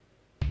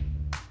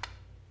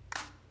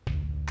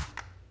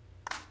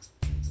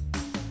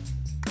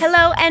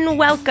Hello and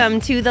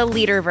welcome to the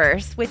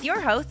Leaderverse with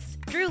your hosts,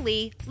 Drew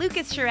Lee,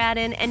 Lucas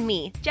Sheridan, and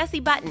me, Jesse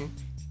Button.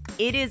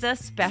 It is a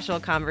special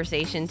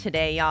conversation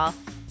today, y'all.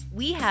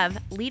 We have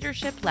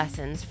leadership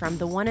lessons from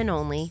the one and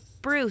only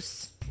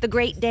Bruce, the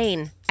Great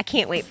Dane. I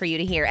can't wait for you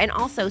to hear. And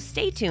also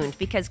stay tuned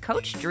because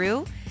Coach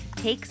Drew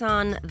takes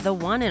on the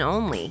one and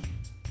only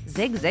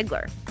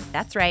Ziglar.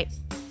 That's right.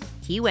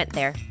 He went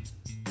there.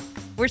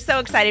 We're so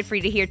excited for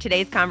you to hear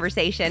today's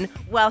conversation.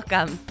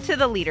 Welcome to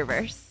the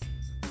Leaderverse.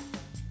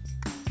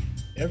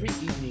 Every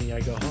evening I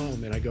go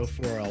home and I go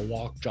for a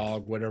walk,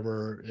 jog,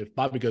 whatever. If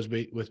Bobby goes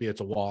with me,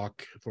 it's a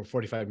walk for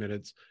 45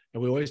 minutes.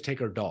 And we always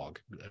take our dog,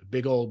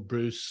 big old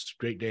Bruce,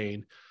 Great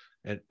Dane.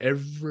 And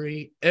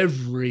every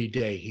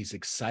day he's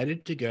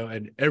excited to go.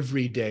 And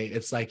every day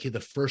it's like the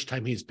first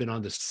time he's been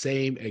on the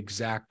same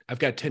exact, I've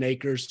got 10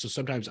 acres. So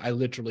sometimes I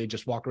literally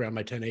just walk around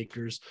my 10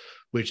 acres,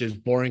 which is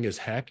boring as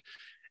heck.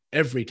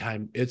 Every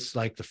time it's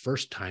like the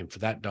first time for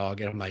that dog.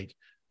 And I'm like,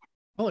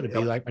 I want to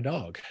be like my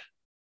dog.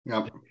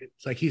 Yep.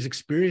 It's like he's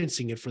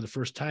experiencing it for the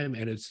first time,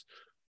 and it's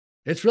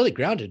really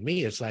grounded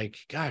me. It's like,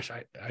 gosh,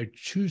 I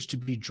choose to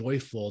be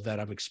joyful that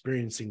I'm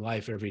experiencing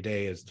life every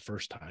day as the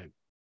first time.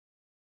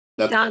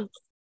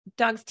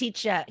 Dogs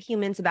teach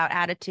humans about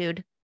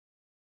attitude.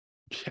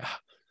 Yeah,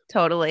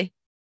 totally.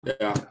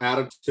 Yeah,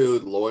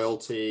 attitude,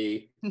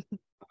 loyalty,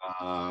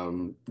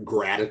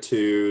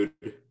 gratitude.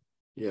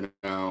 And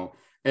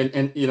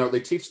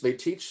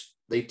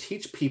they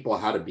teach people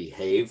how to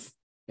behave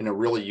in a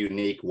really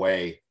unique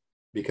way.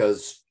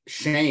 Because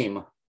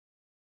shame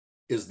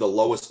is the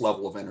lowest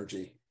level of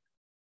energy.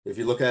 If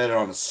you look at it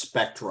on a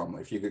spectrum,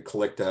 if you could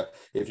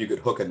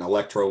hook an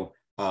electrometer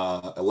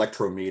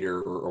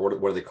or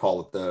what do they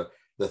call it?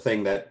 The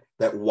thing that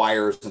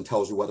wires and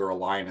tells you whether a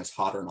line is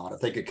hot or not. If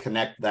they could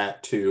connect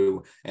that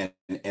to an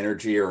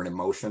energy or an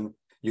emotion,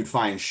 you'd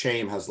find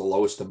shame has the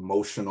lowest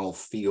emotional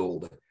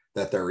field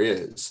that there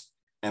is.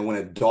 And when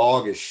a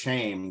dog is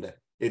shamed,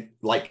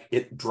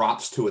 it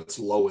drops to its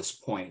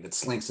lowest point. It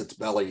slinks its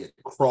belly. It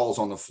crawls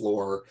on the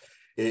floor.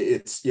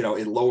 It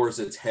lowers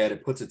its head.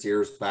 It puts its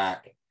ears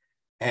back.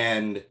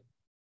 And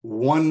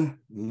one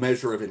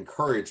measure of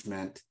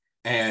encouragement,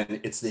 and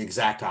it's the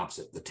exact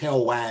opposite. The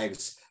tail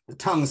wags, the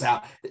tongue's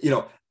out,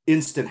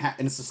 instant.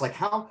 And it's just like,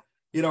 why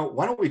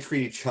don't we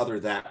treat each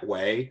other that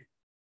way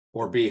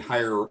or be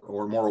higher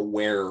or more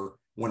aware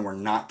when we're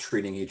not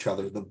treating each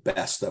other the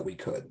best that we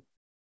could?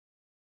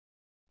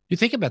 You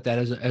think about that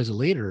as a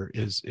leader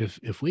is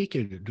if we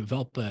could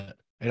develop that,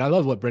 and I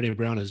love what Brené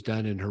Brown has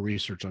done in her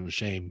research on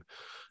shame.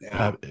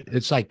 Yeah.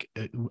 It's like,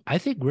 I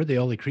think we're the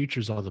only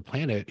creatures on the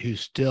planet who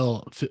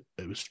still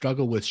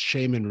struggle with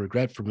shame and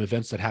regret from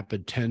events that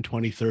happened 10,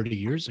 20, 30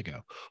 years ago.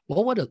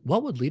 What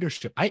would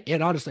leadership,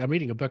 and honestly, I'm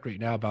reading a book right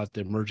now about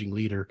the emerging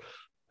leader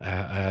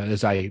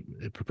as I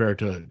prepare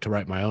to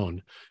write my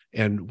own.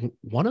 And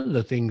one of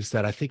the things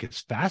that I think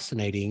is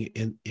fascinating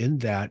in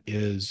that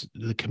is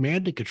the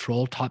command and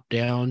control, top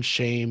down,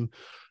 shame,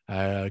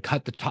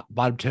 cut the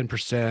bottom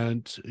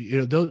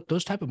 10%.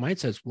 Those type of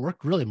mindsets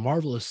worked really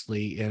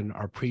marvelously in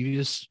our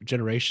previous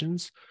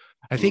generations.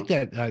 I think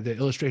that the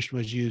illustration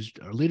was used.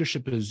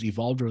 Leadership has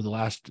evolved over the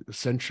last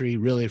century,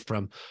 really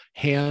from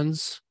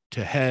hands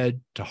to head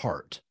to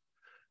heart.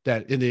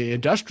 That in the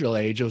industrial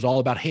age, it was all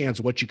about hands,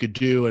 what you could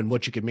do and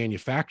what you could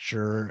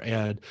manufacture.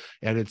 And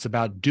it's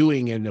about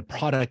doing in a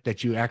product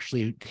that you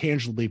actually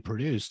tangibly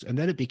produced. And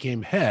then it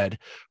became head,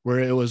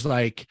 where it was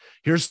like,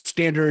 here's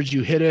standards,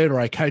 you hit it, or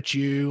I cut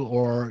you,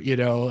 or,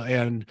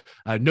 and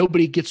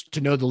nobody gets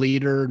to know the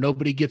leader.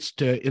 Nobody gets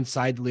to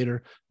inside the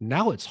leader.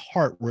 Now it's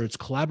heart, where it's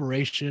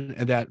collaboration,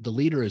 and that the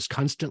leader is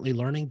constantly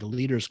learning. The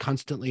leader is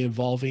constantly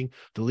evolving.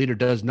 The leader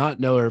does not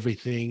know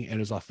everything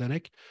and is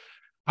authentic.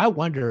 I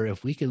wonder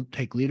if we can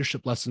take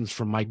leadership lessons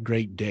from my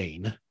Great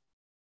Dane,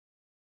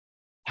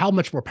 how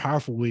much more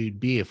powerful we'd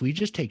be if we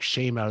just take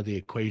shame out of the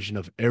equation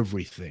of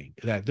everything.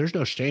 That there's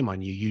no shame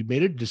on you. You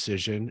made a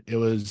decision.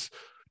 Did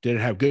it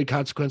have good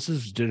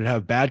consequences? Did it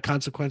have bad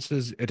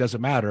consequences? It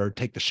doesn't matter.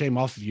 Take the shame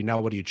off of you. Now,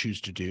 what do you choose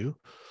to do?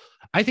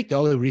 I think the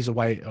only reason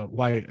why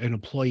an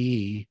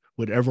employee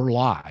would ever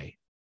lie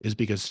is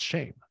because of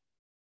shame.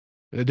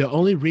 The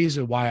only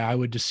reason why I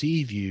would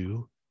deceive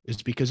you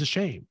is because of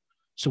shame.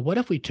 So what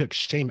if we took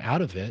shame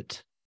out of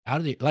it,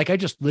 like I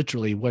just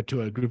literally went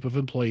to a group of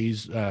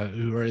employees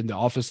who are in the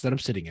office that I'm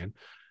sitting in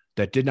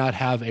that did not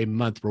have a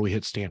month where we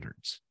hit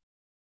standards.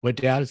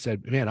 Went down and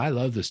said, man, I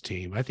love this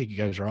team. I think you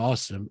guys are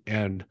awesome.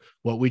 And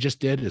what we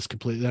just did is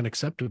completely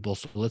unacceptable.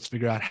 So let's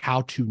figure out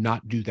how to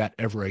not do that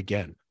ever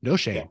again. No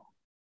shame.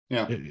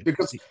 Yeah.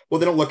 Because, they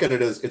don't look at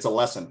it as it's a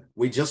lesson.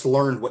 We just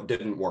learned what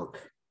didn't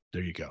work.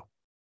 There you go.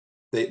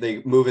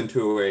 They move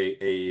into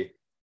a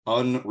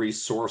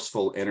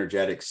unresourceful,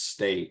 energetic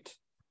state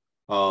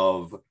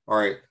of, all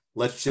right,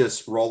 let's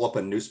just roll up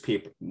a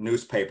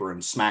newspaper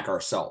and smack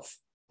ourselves.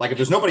 Like if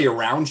there's nobody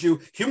around you,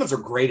 humans are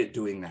great at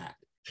doing that.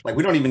 Like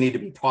we don't even need to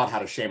be taught how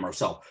to shame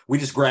ourselves. We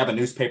just grab a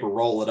newspaper,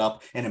 roll it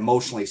up, and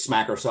emotionally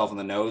smack ourselves in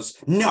the nose.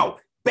 No,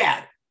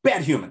 bad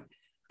human.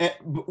 I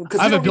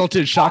have a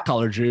built-in shock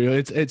collar, Drew.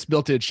 It's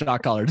built-in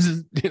shock collar.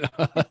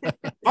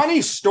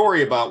 Funny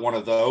story about one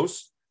of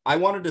those. I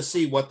wanted to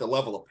see what the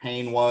level of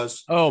pain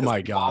was. Oh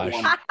my gosh.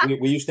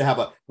 We used to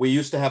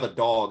have a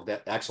dog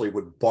that actually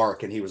would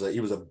bark, and he was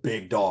a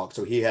big dog.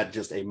 So he had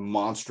just a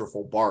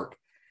monsterful bark.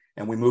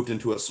 And we moved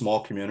into a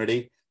small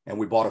community and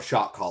we bought a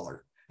shock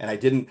collar. And I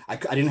didn't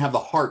have the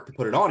heart to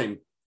put it on him.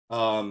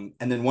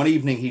 And then one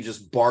evening he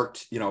just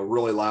barked,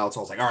 really loud. So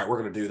I was like, all right,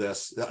 we're going to do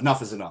this.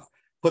 Enough is enough.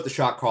 Put the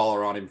shock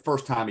collar on him.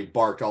 First time he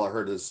barked, all I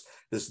heard is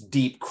this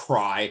deep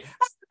cry.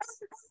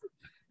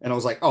 And I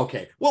was like,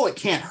 okay, well, it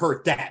can't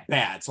hurt that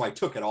bad. So I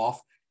took it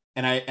off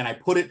and I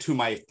put it to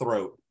my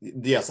throat.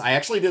 Yes, I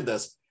actually did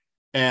this.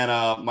 And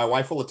my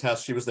wife will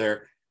attest, she was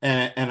there.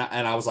 And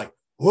I was like,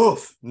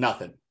 woof,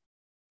 nothing.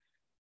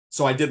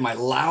 So I did my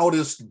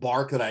loudest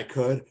bark that I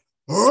could.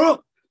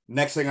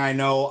 Next thing I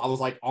know, I was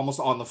like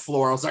almost on the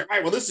floor. I was like, all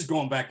right, well, this is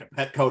going back to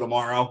Petco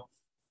tomorrow.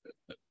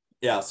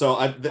 Yeah,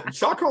 so the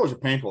shock collars are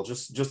painful.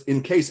 Just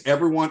in case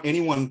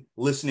anyone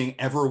listening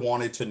ever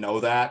wanted to know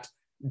that,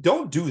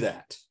 don't do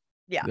that.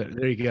 Yeah.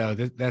 There you go.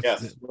 That's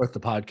Yes. worth the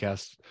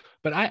podcast.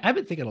 But I've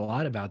been thinking a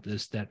lot about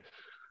this, that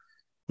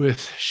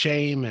with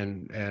shame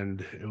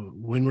and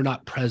when we're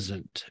not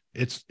present,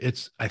 it's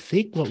I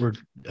think what we're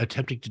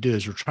attempting to do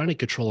is we're trying to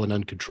control an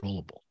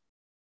uncontrollable.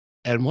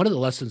 And one of the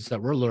lessons that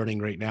we're learning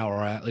right now,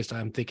 or at least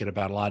I'm thinking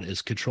about a lot,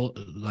 is control.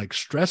 Like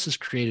stress is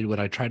created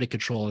when I try to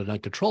control an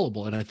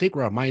uncontrollable. And I think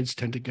where our minds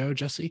tend to go,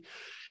 Jesse,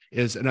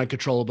 is an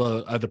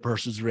uncontrollable other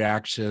person's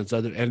reactions,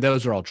 and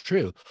those are all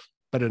true.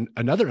 But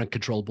another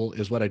uncontrollable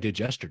is what I did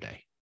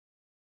yesterday.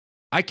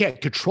 I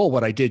can't control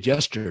what I did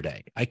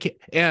yesterday. I can't,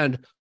 and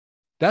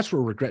that's where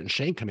regret and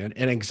shame come in,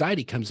 and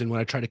anxiety comes in when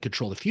I try to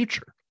control the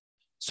future.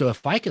 So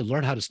if I can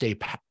learn how to stay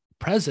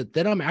present,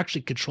 then I'm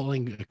actually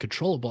controlling a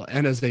controllable.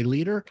 And as a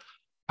leader,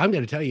 I'm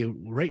going to tell you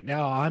right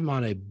now, I'm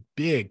on a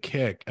big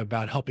kick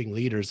about helping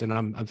leaders, and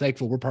I'm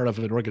thankful we're part of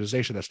an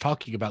organization that's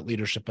talking about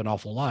leadership an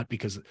awful lot,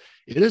 because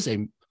it is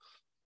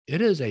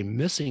a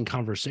missing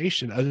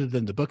conversation other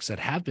than the books that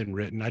have been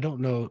written. I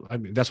don't know. I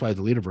mean, that's why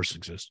the Leaderverse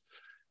exists.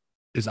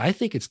 Is I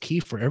think it's key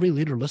for every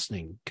leader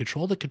listening,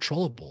 control the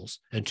controllables,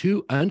 and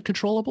two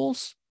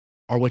uncontrollables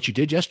are what you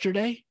did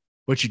yesterday,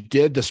 what you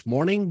did this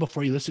morning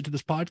before you listen to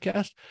this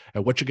podcast,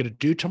 and what you're going to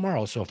do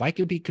tomorrow. So if I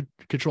can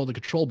control the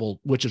controllable,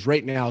 which is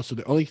right now. So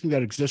the only thing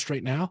that exists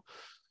right now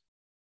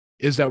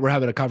is that we're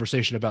having a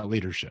conversation about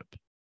leadership.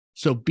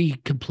 So be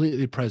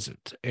completely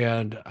present.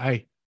 And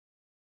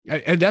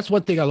that's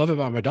one thing I love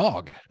about my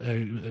dog,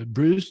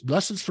 Bruce.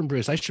 Lessons from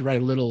Bruce. I should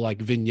write a little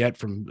like vignette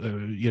from,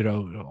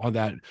 on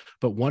that.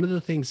 But one of the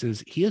things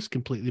is he is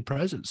completely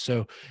present.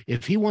 So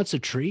if he wants a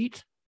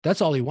treat, that's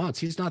all he wants.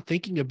 He's not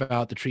thinking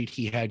about the treat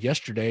he had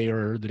yesterday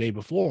or the day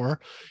before.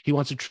 He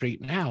wants a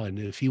treat now. And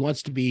if he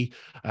wants to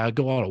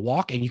go on a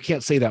walk, and you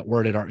can't say that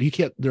word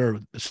there are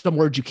some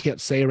words you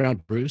can't say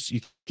around Bruce.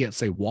 You can't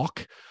say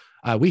walk.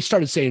 We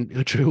started saying,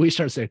 do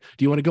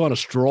you want to go on a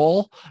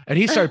stroll? And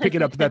he started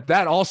picking up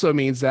that also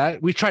means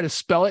that. We try to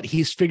spell it.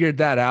 He's figured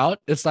that out.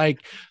 It's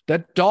like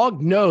that dog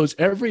knows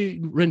every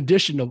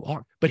rendition of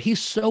art, but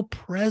he's so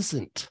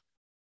present.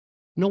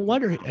 No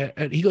wonder.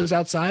 And he goes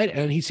outside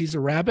and he sees a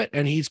rabbit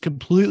and he's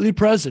completely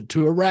present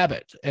to a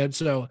rabbit. And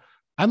so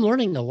I'm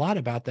learning a lot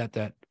about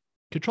that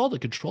control the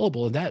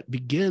controllable. And that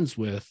begins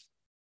with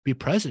be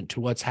present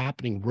to what's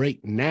happening right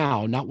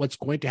now, not what's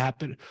going to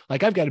happen.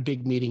 Like I've got a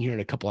big meeting here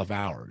in a couple of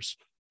hours,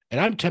 and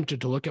I'm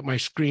tempted to look at my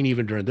screen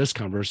even during this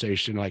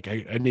conversation. Like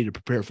I need to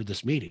prepare for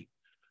this meeting.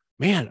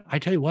 Man, I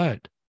tell you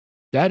what,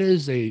 that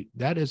is a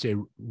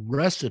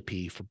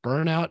recipe for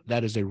burnout.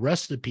 That is a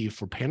recipe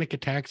for panic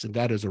attacks, and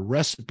that is a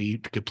recipe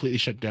to completely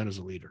shut down as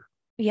a leader.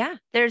 Yeah,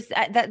 there's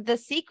the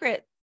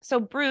secret. So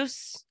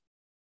Bruce,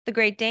 the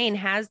Great Dane,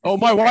 has.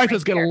 My wife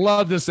is going to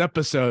love this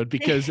episode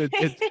because it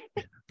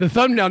the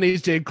thumbnail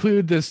needs to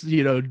include this,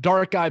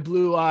 dark-eyed,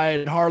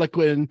 blue-eyed,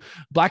 Harlequin,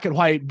 black and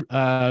white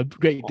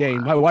Great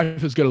Dane. My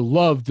wife is going to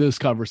love this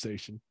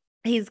conversation.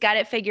 He's got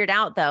it figured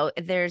out, though.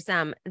 There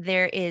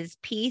is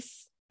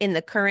peace in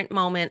the current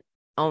moment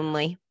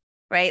only,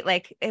 right?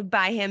 Like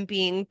by him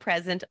being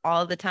present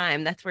all the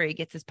time, that's where he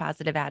gets his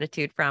positive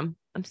attitude from.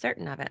 I'm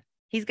certain of it.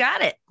 He's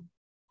got it.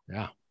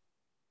 Yeah.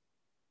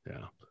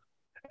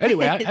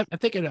 Anyway, I'm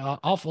thinking an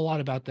awful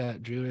lot about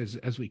that, Drew,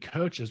 as we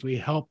coach, as we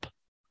help,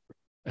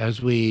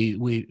 as we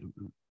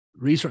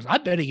resource.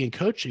 I'm betting in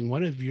coaching,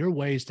 one of your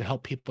ways to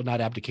help people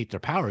not abdicate their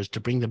power is to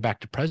bring them back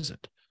to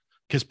present,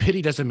 because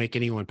pity doesn't make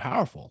anyone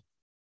powerful.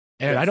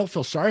 And I don't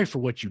feel sorry for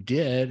what you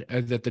did,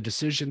 and that the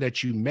decision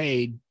that you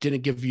made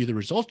didn't give you the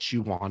results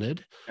you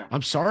wanted. Yeah.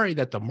 I'm sorry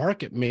that the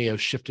market may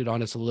have shifted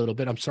on us a little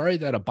bit. I'm sorry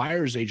that a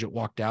buyer's agent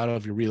walked out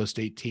of your real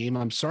estate team.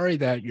 I'm sorry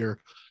that you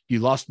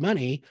lost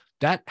money.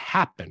 That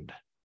happened.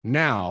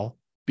 Now,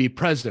 be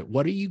present.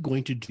 What are you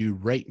going to do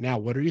right now?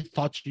 What are your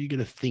thoughts? Are you going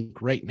to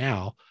think right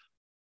now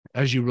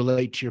as you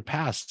relate to your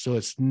past? So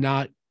it's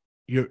not,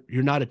 you're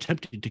not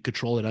attempting to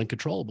control it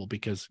uncontrollable,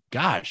 because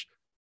gosh,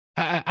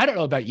 I don't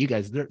know about you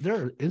guys. There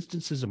are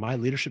instances in my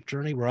leadership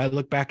journey where I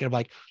look back and I'm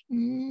like,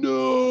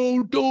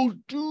 no,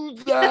 don't do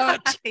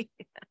that.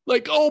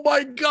 Like, oh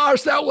my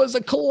gosh, that was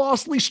a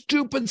colossally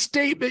stupid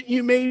statement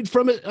you made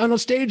from it on a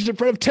stage in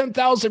front of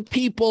 10,000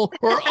 people.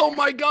 Or, oh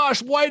my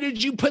gosh, why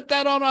did you put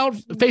that on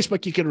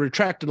Facebook? You can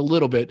retract it a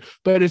little bit,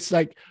 but it's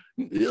like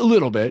a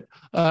little bit.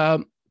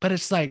 But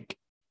it's like,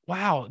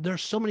 wow,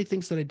 there's so many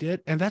things that I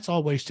did, and that's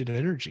all wasted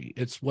energy.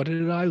 It's what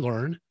did I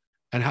learn,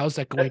 and how is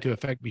that going to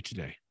affect me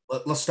today?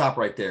 Let's stop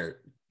right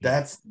there.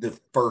 That's the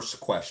first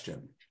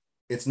question.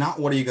 It's not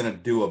what are you going to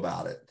do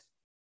about it,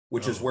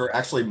 which is where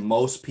actually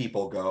most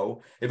people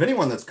go. If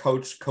anyone that's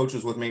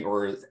coaches with me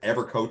or has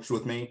ever coached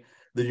with me,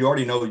 then you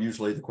already know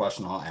usually the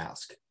question I'll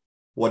ask.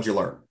 What'd you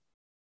learn?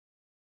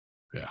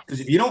 Yeah.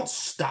 Because if you don't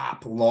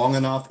stop long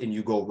enough and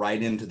you go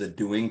right into the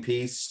doing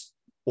piece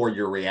or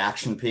your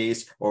reaction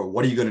piece or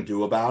what are you going to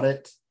do about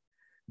it,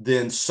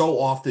 then so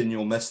often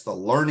you'll miss the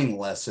learning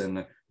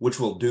lesson, which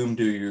will doom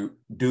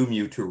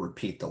you to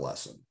repeat the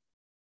lesson.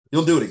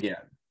 You'll do it again.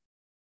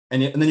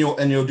 And then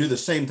you'll do the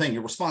same thing.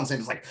 Your response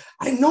is like,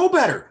 I know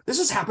better. This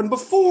has happened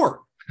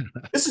before.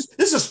 This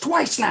is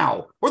twice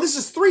now, or this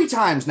is 3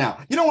 times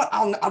now. You know what?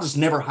 I'll just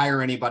never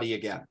hire anybody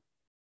again.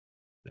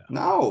 Yeah.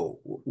 No.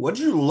 What'd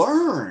you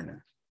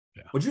learn?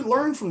 Yeah. What'd you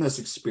learn from this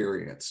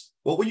experience?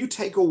 What will you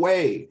take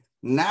away?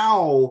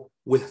 Now,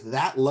 with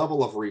that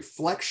level of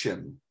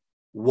reflection,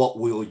 what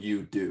will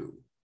you do?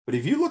 But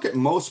if you look at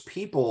most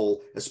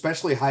people,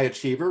 especially high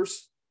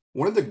achievers,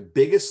 one of the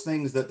biggest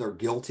things that they're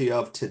guilty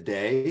of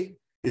today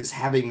is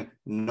having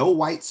no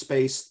white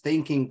space,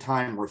 thinking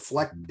time,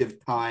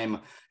 reflective time,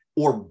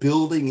 or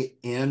building it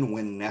in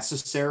when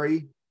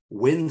necessary,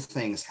 when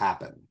things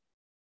happen.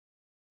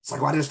 It's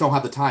like, well, I just don't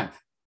have the time.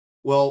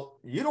 Well,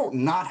 you don't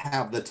not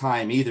have the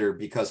time either,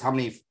 because how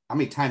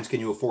many times can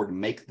you afford to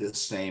make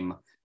this same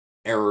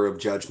error of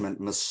judgment,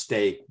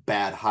 mistake,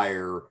 bad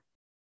hire,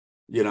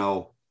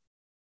 how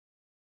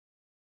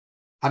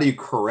do you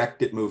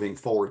correct it moving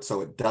forward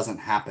so it doesn't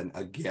happen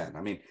again?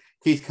 I mean,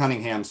 Keith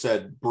Cunningham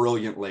said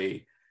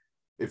brilliantly,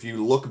 if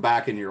you look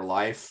back in your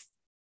life,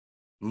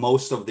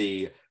 most of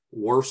the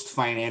worst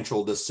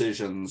financial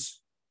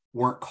decisions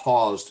weren't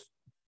caused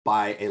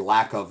by a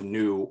lack of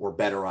new or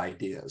better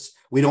ideas.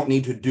 We don't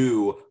need to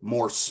do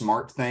more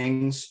smart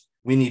things.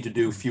 We need to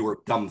do fewer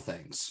dumb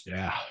things.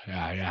 Yeah,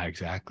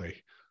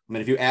 exactly. I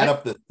mean, if you add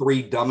up the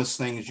 3 dumbest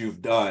things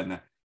you've done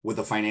with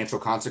a financial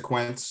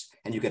consequence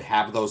and you could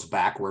have those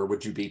back, where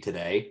would you be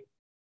today?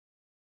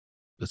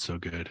 That's so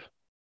good.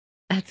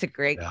 That's a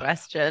great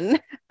question.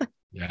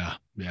 Yeah.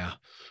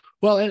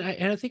 Well,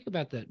 and I think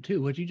about that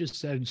too. What you just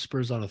said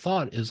spurs on a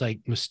thought is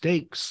like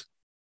mistakes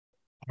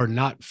are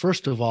not,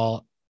 first of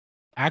all,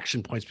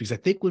 action points, because I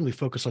think when we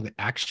focus on the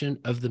action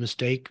of the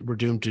mistake, we're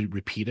doomed to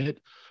repeat it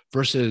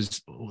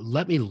versus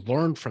let me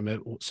learn from it.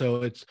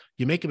 So it's,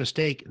 you make a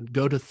mistake,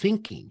 go to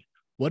thinking.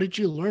 What did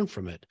you learn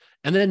from it?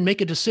 And then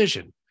make a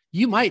decision.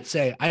 You might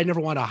say, I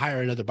never want to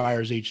hire another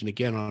buyer's agent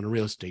again on a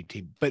real estate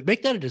team, but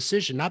make that a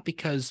decision, not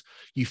because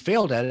you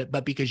failed at it,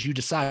 but because you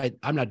decide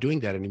I'm not doing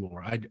that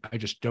anymore. I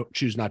just don't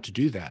choose not to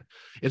do that.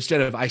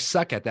 Instead of I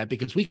suck at that,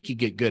 because we could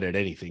get good at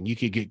anything. You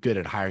could get good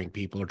at hiring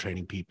people or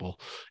training people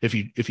if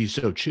you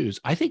so choose.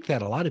 I think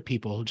that a lot of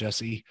people,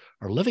 Jesse,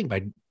 are living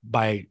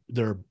by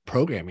their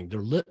programming.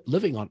 They're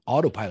living on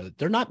autopilot.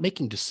 They're not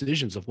making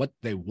decisions of what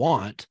they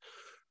want.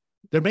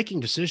 They're making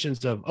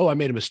decisions of, oh, I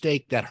made a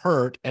mistake that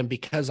hurt. And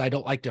because I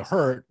don't like to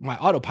hurt, my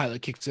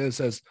autopilot kicks in and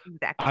says,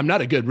 exactly, I'm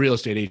not a good real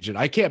estate agent.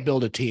 I can't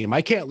build a team.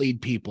 I can't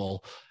lead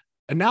people.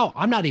 And now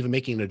I'm not even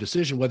making a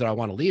decision whether I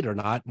want to lead or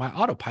not. My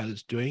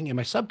autopilot's doing, and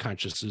my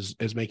subconscious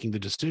is making the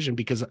decision,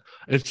 because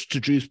it's to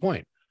Drew's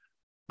point.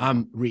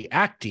 I'm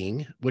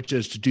reacting, which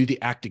is to do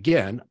the act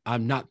again.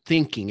 I'm not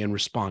thinking and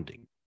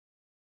responding.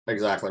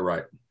 Exactly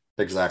right.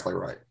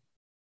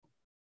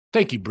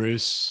 Thank you,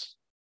 Bruce.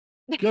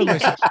 Go to my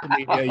social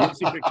media. You'll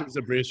see pictures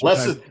of Bruce.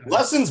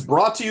 Lessons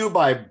brought to you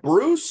by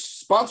Bruce,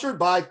 sponsored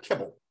by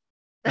Kibble.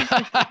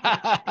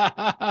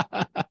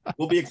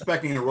 We'll be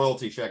expecting a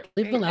royalty check.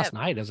 Even last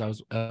night, as I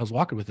was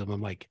walking with him,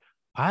 I'm like,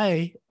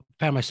 I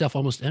found myself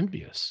almost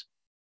envious.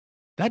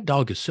 That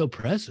dog is so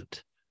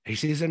present. He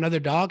sees another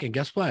dog, and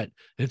guess what?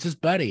 It's his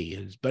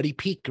buddy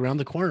Pete, around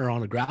the corner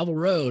on a gravel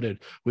road. And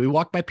we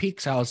walk by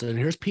Pete's house, and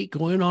here's Pete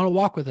going on a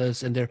walk with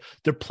us, and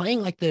they're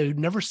playing like they've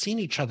never seen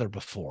each other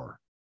before.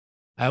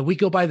 We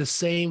go by the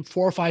same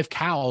 4 or 5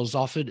 cows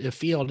off in a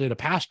field in a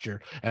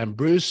pasture, and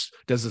Bruce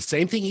does the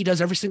same thing he does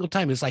every single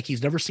time. It's like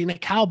he's never seen a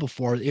cow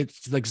before.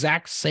 It's the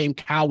exact same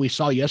cow we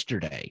saw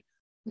yesterday.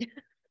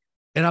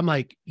 And I'm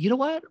like, you know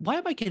what? Why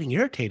am I getting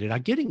irritated?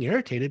 I'm getting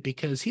irritated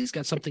because he's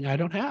got something I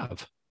don't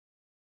have.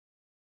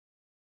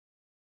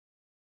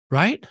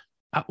 Right?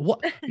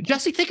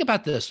 Jesse, think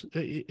about this.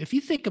 If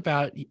you think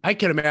about, I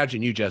can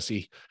imagine you,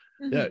 Jesse,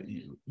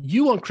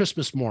 you on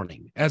Christmas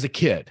morning as a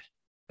kid,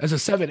 as a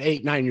 7,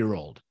 8,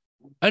 9-year-old,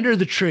 under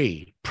the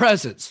tree,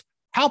 presents.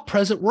 How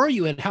present were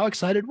you, and how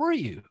excited were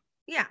you?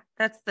 Yeah,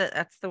 that's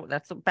the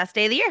best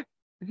day of the year.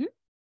 Mm-hmm.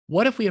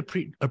 what if we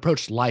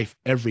approach life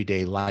every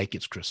day like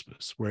it's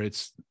Christmas, where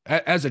it's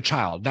as a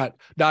child,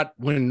 not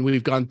when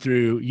we've gone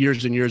through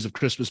years and years of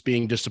Christmas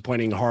being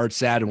disappointing, hard,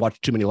 sad, and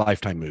watched too many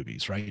Lifetime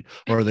movies, right?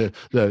 Or the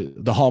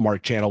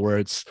Hallmark Channel, where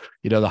it's,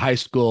 the high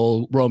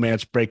school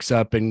romance breaks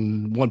up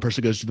and one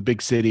person goes to the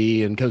big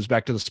city and comes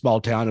back to the small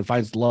town and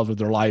finds the love of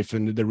their life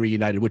and they're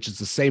reunited, which is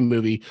the same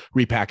movie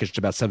repackaged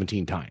about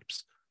 17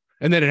 times.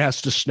 And then it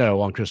has to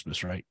snow on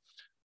Christmas, right?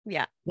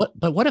 Yeah.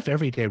 But what if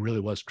every day really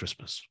was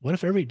Christmas? What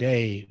if every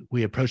day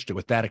we approached it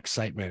with that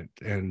excitement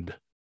and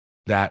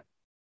that,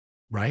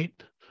 right?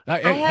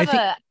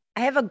 I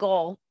have a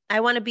goal.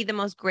 I want to be the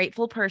most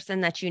grateful person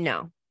that you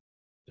know.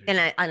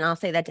 And I'll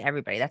say that to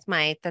everybody.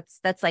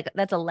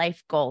 That's a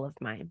life goal of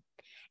mine.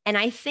 And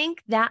I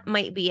think that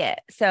might be it.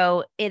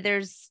 So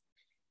there's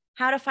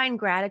how to find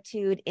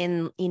gratitude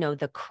in,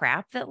 the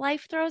crap that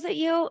life throws at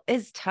you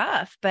is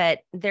tough, but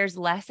there's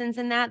lessons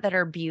in that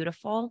are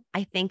beautiful.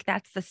 I think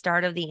that's the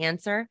start of the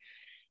answer.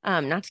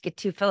 Not to get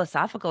too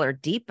philosophical or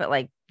deep, but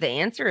like the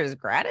answer is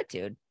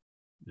gratitude.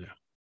 Yeah.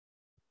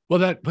 Well,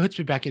 that puts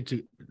me back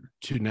into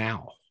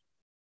now.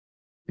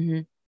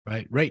 Mm-hmm.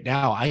 Right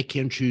now, I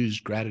can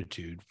choose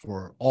gratitude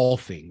for all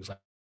things. I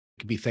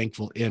can be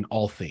thankful in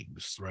all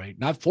things, right?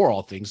 Not for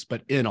all things,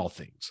 but in all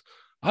things.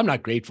 I'm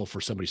not grateful for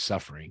somebody's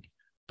suffering,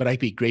 but I'd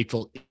be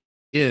grateful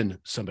in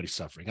somebody's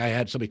suffering. I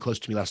had somebody close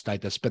to me last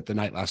night that spent the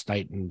night last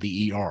night in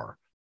the ER.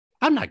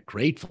 I'm not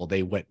grateful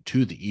they went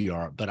to the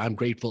ER, but I'm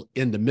grateful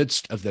in the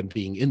midst of them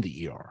being in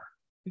the ER.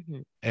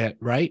 Mm-hmm. And,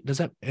 right?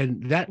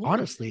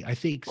 Honestly, I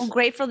think. We're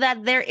grateful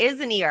that there is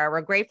an ER.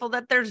 We're grateful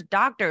that there's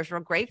doctors. We're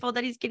grateful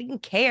that he's getting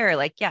care.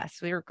 Like, yes,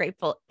 we were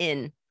grateful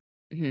in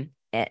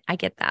it. I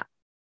get that.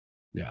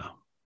 Yeah.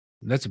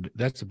 That's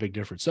a big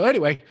difference. So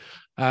anyway,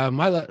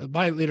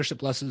 my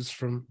leadership lessons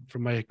from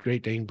my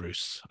great Dane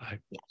Bruce.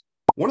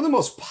 One of the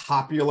most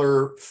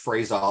popular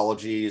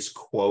phraseologies,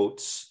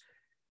 quotes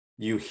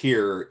you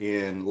hear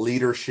in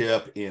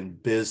leadership, in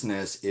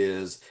business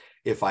is,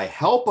 if I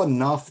help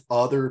enough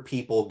other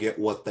people get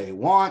what they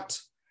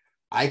want,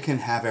 I can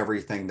have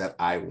everything that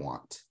I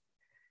want.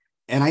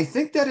 And I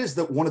think that is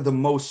one of the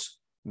most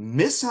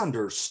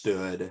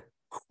misunderstood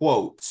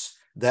quotes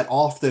that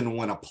often,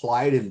 when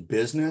applied in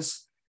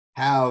business,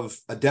 have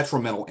a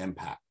detrimental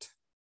impact.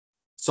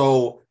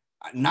 So,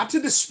 not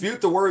to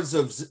dispute the words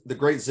of the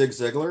great Zig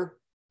Ziglar,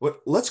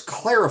 but let's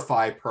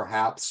clarify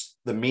perhaps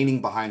the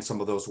meaning behind some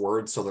of those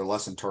words so they're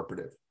less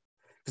interpretive.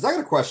 Because I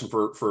got a question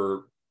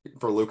for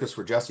Lucas,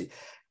 for Jesse.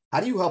 How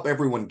do you help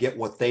everyone get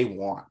what they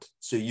want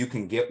so you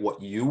can get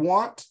what you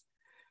want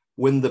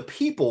when the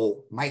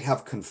people might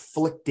have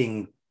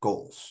conflicting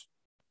goals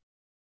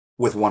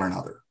with one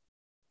another?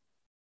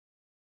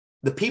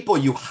 The people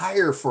you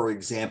hire, for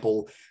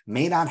example,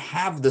 may not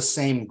have the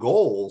same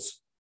goals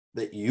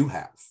that you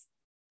have.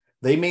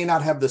 They may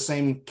not have the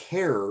same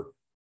care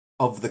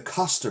of the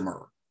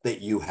customer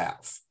that you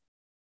have.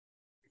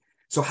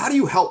 So how do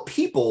you help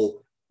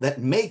people that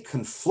may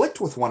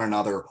conflict with one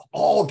another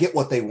all get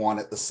what they want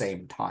at the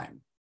same time?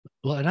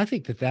 Well, and I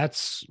think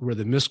that's where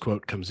the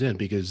misquote comes in,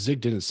 because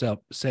Zig didn't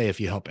say if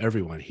you help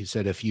everyone. He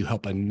said if you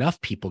help enough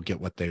people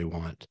get what they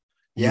want,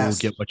 you will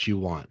get what you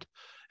want.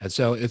 And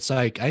so it's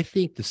like, I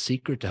think the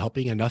secret to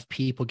helping enough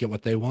people get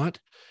what they want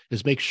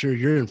is make sure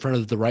you're in front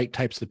of the right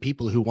types of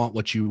people who want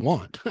what you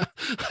want,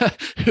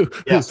 who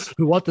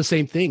want the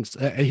same things.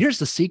 And here's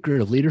the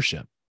secret of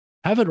leadership.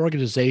 Have an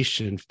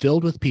organization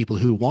filled with people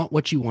who want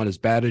what you want as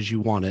bad as you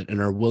want it and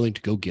are willing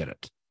to go get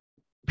it,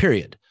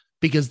 period.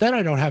 Because then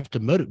I don't have to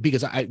motivate,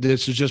 because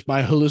this is just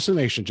my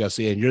hallucination,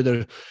 Jesse, and you're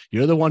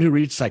the one who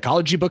reads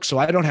psychology books, so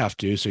I don't have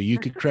to. So you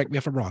could correct me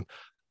if I'm wrong.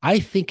 I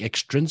think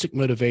extrinsic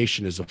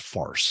motivation is a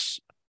farce.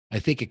 I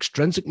think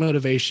extrinsic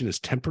motivation is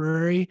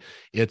temporary.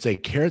 It's a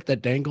carrot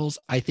that dangles.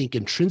 I think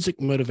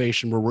intrinsic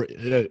motivation, where we're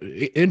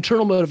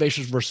internal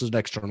motivations versus an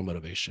external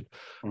motivation.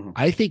 Mm-hmm.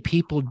 I think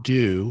people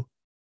do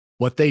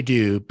what they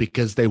do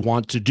because they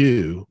want to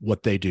do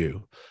what they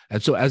do.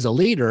 And so as a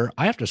leader,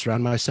 I have to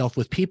surround myself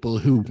with people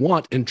who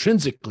want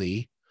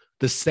intrinsically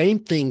the same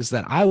things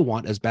that I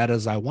want as bad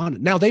as I want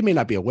it. Now, they may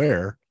not be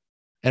aware,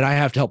 and I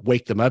have to help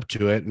wake them up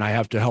to it, and I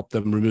have to help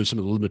them remove some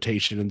of the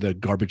limitation and the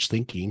garbage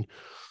thinking.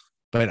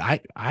 But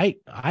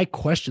I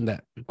question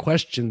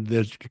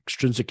the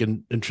extrinsic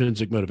and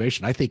intrinsic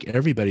motivation. I think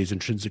everybody's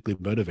intrinsically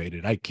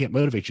motivated. I can't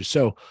motivate you.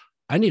 So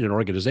I need an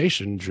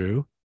organization,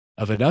 Drew,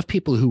 of enough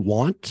people who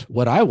want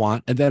what I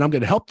want, and then I'm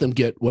going to help them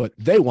get what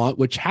they want,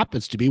 which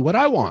happens to be what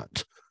I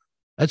want.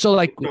 And so,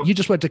 like, you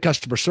just went to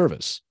customer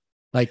service.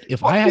 Like,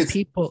 if I have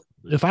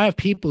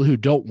people who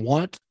don't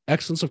want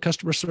excellence of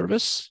customer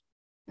service,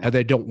 and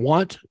they don't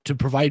want to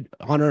provide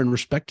honor and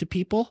respect to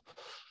people,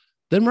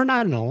 then we're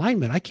not in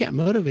alignment. I can't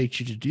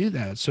motivate you to do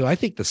that. So I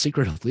think the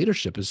secret of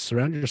leadership is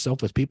surround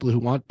yourself with people who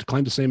want to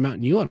climb the same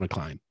mountain you want to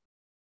climb.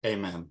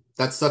 Amen.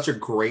 That's such a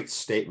great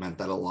statement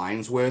that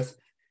aligns with,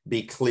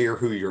 be clear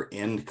who your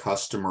end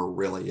customer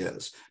really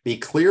is. Be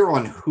clear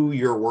on who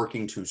you're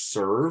working to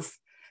serve,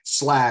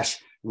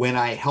 / when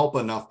I help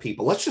enough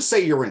people. Let's just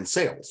say you're in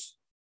sales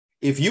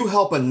If you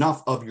help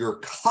enough of your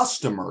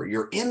customer,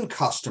 your end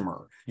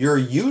customer, your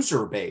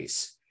user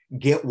base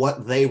get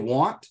what they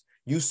want,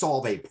 you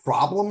solve a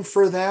problem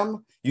for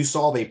them, you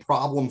solve a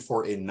problem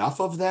for enough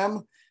of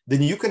them,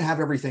 then you can have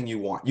everything you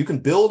want. You can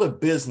build a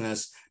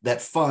business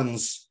that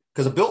funds,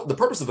 because the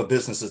purpose of a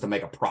business is to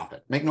make a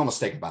profit. Make no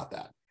mistake about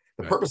that.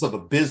 The purpose of a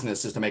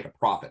business is to make a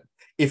profit.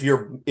 If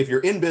you're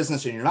in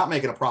business and you're not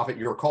making a profit,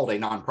 you're called a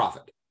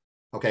nonprofit.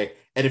 Okay.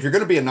 And if you're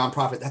going to be a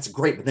nonprofit, that's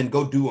great, but then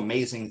go do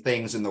amazing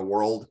things in the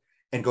world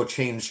and go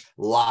change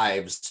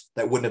lives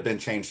that wouldn't have been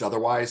changed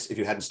otherwise if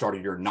you hadn't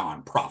started your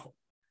nonprofit.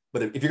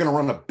 But if you're going to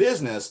run a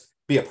business,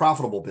 be a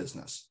profitable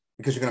business,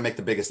 because you're going to make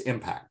the biggest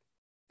impact.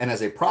 And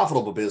as a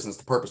profitable business,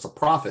 the purpose of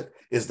profit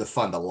is to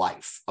fund a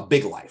life, a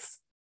big life.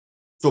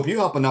 So if you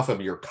help enough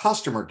of your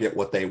customer get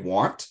what they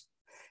want,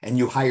 and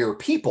you hire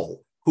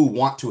people who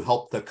want to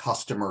help the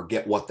customer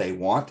get what they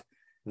want,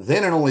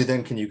 then and only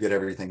then can you get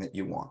everything that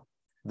you want.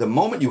 The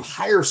moment you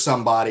hire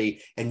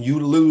somebody and you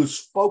lose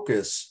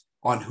focus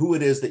on who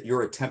it is that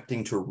you're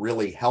attempting to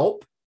really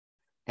help,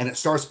 and it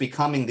starts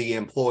becoming the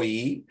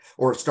employee,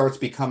 or it starts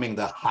becoming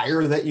the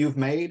hire that you've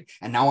made,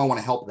 and now I want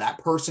to help that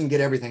person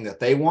get everything that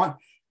they want,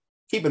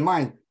 keep in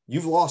mind,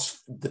 you've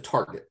lost the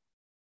target.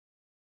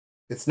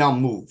 It's now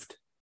moved.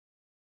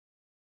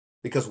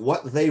 Because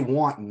what they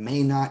want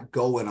may not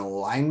go in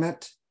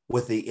alignment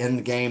with the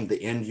end game,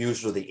 the end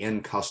user, the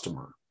end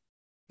customer.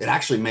 It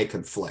actually may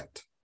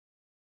conflict.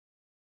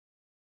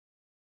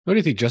 What do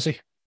you think, Jesse?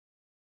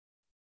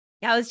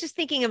 Yeah, I was just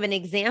thinking of an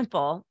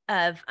example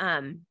of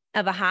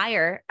a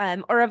hire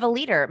or of a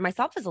leader,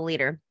 myself as a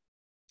leader,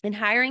 and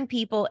hiring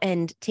people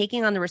and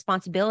taking on the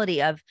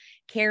responsibility of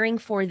caring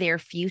for their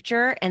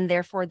future and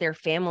therefore their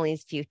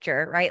family's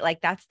future, right?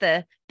 Like that's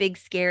the big,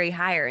 scary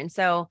hire. And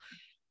so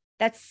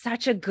that's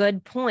such a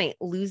good point.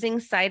 Losing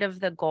sight of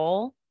the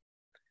goal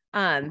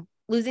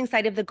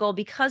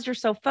because you're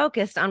so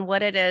focused on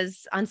what it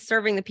is, on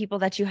serving the people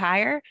that you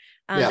hire.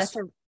 Yes.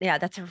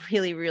 That's a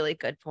really, really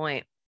good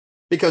point.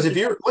 Because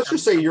let's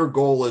just say your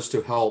goal is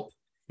to help,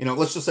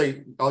 let's just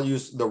say, I'll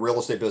use the real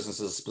estate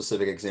business as a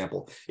specific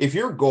example. If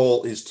your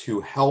goal is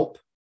to help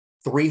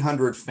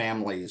 300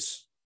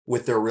 families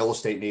with their real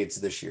estate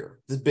needs this year,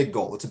 it's a big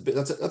goal.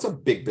 That's a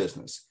big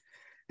business.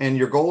 And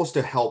your goal is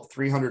to help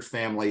 300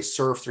 families,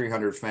 serve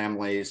 300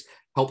 families,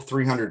 help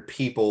 300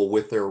 people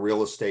with their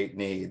real estate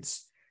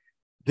needs.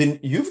 Then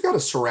you've got to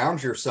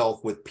surround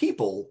yourself with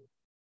people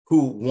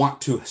who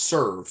want to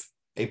serve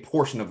a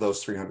portion of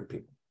those 300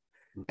 people.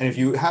 And if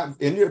you have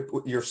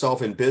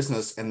yourself in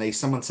business and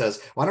someone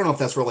says, well, I don't know if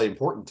that's really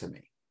important to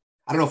me.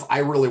 I don't know if I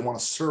really want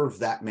to serve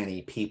that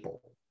many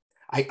people.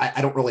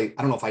 I don't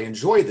know if I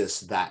enjoy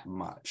this that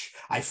much.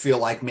 I feel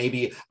like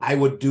maybe I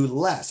would do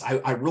less.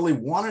 I really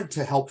wanted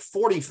to help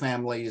 40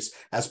 families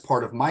as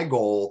part of my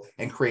goal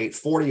and create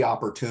 40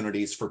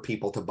 opportunities for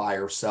people to buy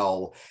or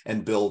sell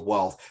and build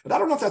wealth. But I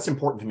don't know if that's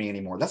important to me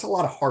anymore. That's a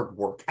lot of hard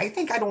work. I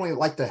think I'd only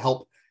like to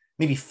help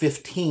maybe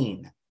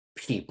 15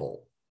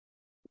 people.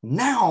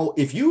 Now,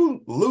 if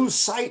you lose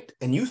sight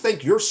and you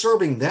think you're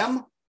serving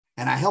them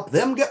and I help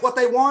them get what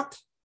they want,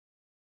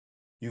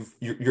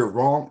 you're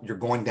wrong. You're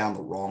going down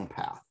the wrong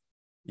path.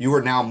 You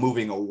are now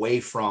moving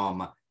away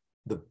from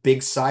the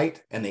big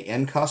site, and the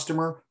end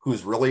customer,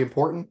 who's really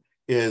important,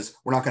 is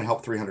we're not going to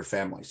help 300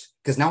 families.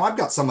 Because now I've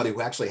got somebody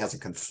who actually has a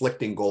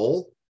conflicting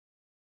goal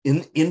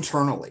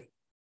internally.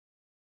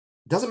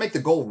 It doesn't make the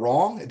goal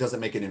wrong. It doesn't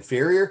make it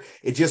inferior.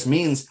 It just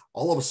means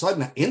all of a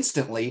sudden,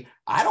 instantly,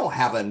 I don't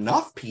have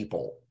enough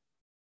people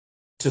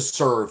to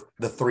serve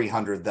the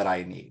 300 that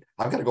I need.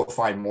 I've got to go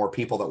find more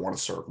people that want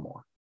to serve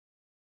more.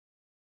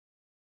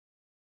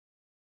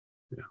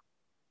 Yeah.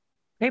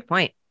 Great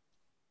point.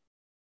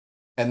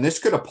 And this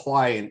could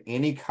apply in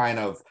any kind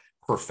of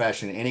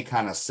profession, any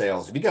kind of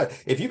sales.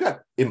 If you got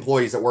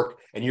employees that work,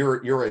 and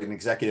you're an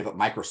executive at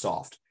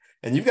Microsoft,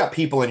 and you've got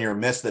people in your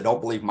midst that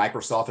don't believe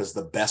Microsoft is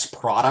the best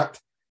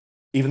product,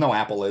 even though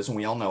Apple is, and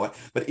we all know it.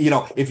 But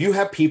if you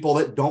have people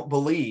that don't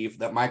believe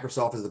that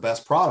Microsoft is the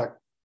best product,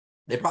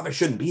 they probably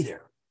shouldn't be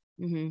there.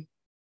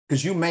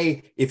 Because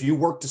if you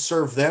work to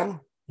serve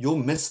them, you'll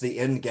miss the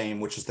end game,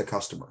 which is the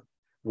customer,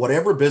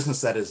 whatever business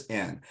that is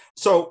in.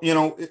 So,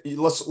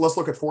 let's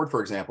look at Ford,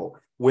 for example.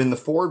 When the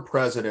Ford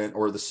president,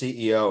 or the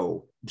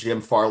CEO, Jim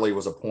Farley,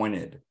 was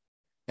appointed,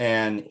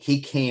 and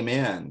he came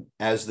in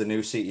as the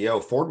new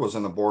CEO, Ford was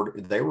on the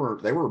board. They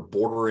were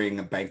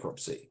bordering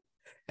bankruptcy,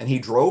 and he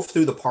drove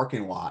through the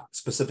parking lot,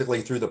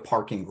 specifically through the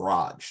parking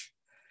garage.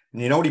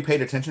 And you know what he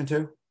paid attention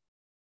to?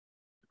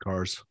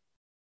 Cars.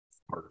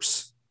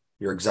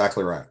 You're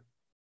exactly right.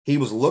 He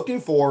was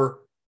looking for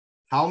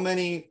how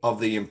many of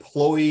the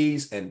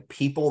employees and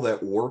people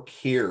that work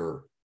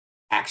here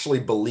actually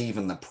believe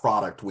in the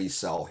product we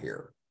sell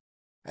here.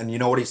 And you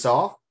know what he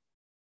saw?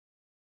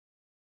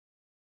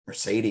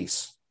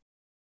 Mercedes,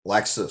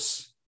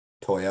 Lexus,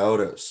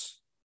 Toyotas,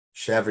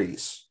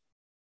 Chevys.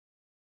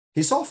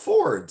 He saw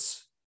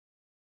Fords.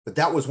 But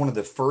that was one of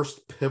the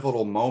first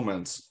pivotal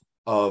moments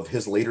of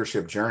his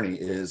leadership journey,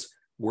 is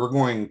we're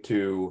going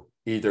to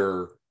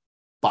either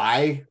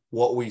buy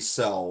what we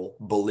sell,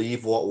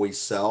 believe what we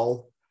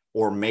sell,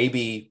 or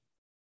maybe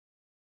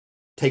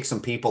take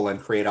some people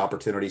and create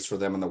opportunities for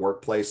them in the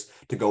workplace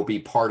to go be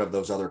part of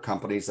those other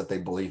companies that they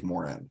believe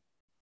more in.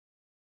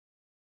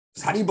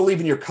 How do you believe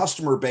in your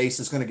customer base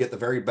is going to get the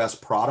very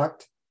best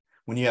product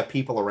when you have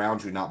people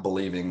around you not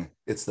believing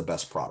it's the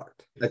best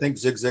product? I think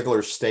Zig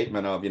Ziglar's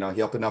statement of,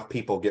 help enough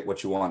people get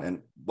what you want.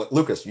 And what,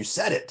 Lucas, you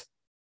said it,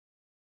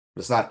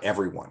 but it's not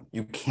everyone.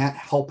 You can't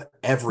help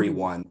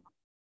everyone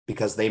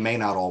because they may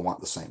not all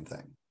want the same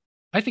thing.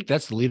 I think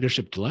that's the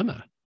leadership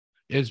dilemma,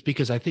 is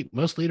because I think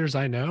most leaders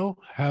I know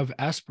have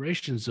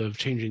aspirations of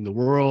changing the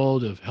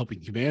world, of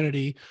helping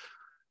humanity.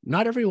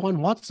 Not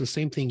everyone wants the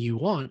same thing you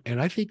want. And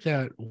I think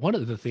that one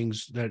of the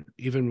things that,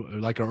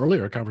 even like our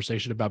earlier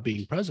conversation about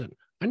being present,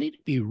 I need to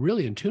be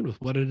really in tune with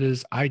what it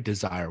is I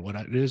desire, what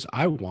it is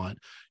I want,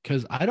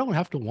 because I don't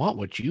have to want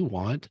what you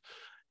want.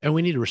 And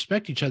we need to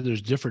respect each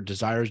other's different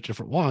desires,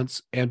 different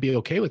wants, and be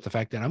okay with the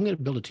fact that I'm going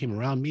to build a team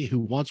around me who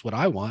wants what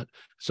I want.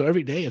 So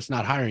every day it's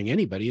not hiring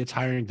anybody, it's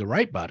hiring the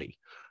right buddy.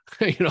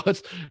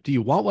 It's, do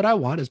you want what I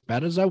want as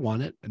bad as I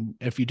want it? And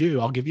if you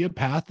do, I'll give you a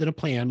path and a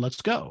plan.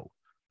 Let's go.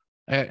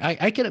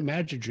 I can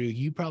imagine, Drew,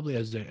 you probably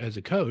as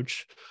a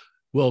coach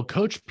will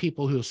coach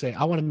people who will say,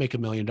 I want to make $1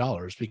 million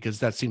because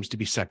that seems to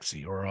be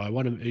sexy, or I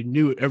want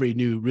to, every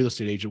new real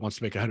estate agent wants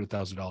to make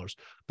 $100,000.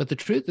 But the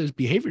truth is,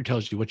 behavior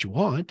tells you what you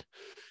want.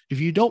 If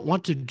you don't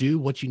want to do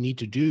what you need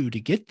to do to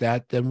get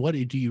that, then what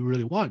do you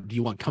really want? Do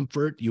you want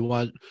comfort? Do you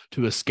want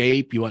to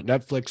escape? You want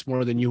Netflix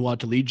more than you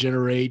want to lead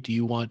generate? Do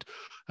you want,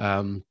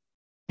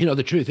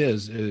 the truth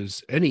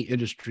is any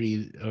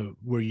industry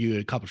where you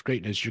accomplish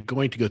greatness, you're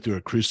going to go through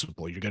a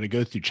crucible. You're going to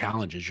go through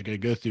challenges. You're going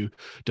to go through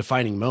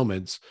defining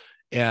moments.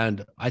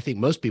 And I think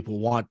most people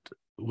want,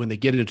 when they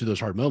get into those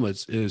hard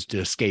moments, is to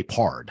escape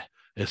hard,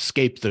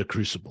 escape the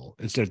crucible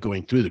instead of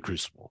going through the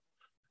crucible.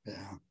 Yeah.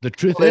 The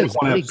truth they is,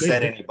 don't want to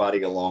upset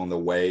anybody along the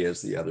way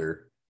is the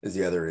other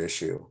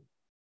issue.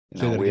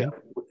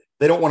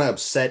 They don't want to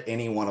upset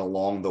anyone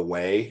along the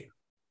way.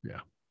 Yeah.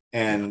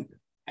 And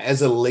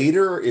as a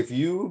leader, if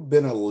you've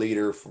been a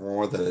leader for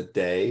more than a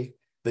day,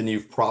 then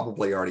you've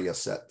probably already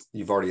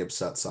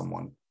upset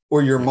someone,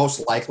 or you're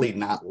most likely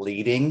not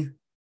leading,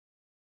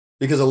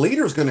 because a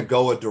leader is going to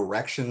go a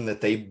direction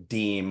that they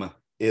deem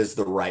is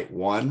the right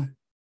one.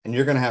 And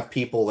you're going to have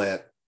people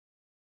that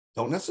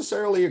don't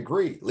necessarily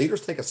agree.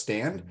 Leaders take a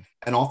stand,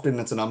 and often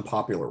it's an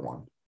unpopular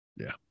one.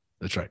 Yeah,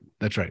 that's right.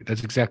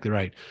 That's exactly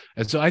right.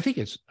 And so I think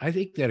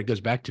that it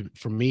goes back to,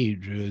 for me,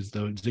 Drew, is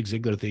the Zig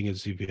Ziglar thing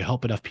is, if you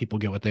help enough people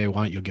get what they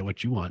want, you'll get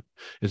what you want.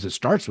 Is it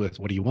starts with,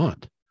 what do you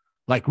want?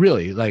 Like,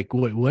 really, like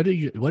what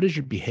is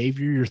your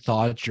behavior, your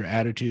thoughts, your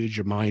attitudes,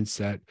 your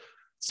mindset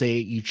say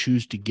you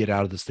choose to get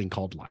out of this thing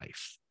called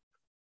life?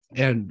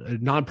 And a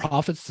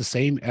nonprofit's the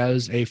same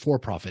as a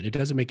for-profit. It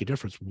doesn't make a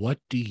difference. What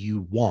do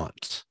you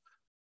want?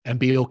 And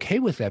be okay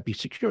with that. Be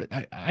secure.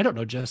 I don't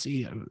know,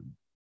 Jesse,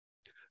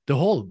 the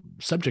whole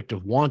subject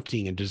of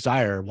wanting and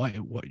desire.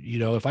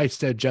 If I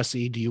said,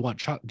 Jesse, do you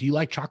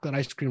like chocolate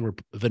ice cream or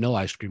vanilla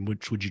ice cream?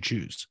 Which would you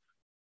choose?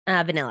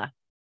 Vanilla.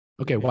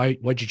 Okay.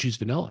 Why'd you choose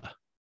vanilla?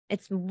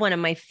 It's one of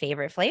my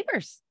favorite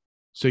flavors.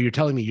 So you're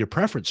telling me your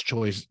preference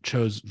chose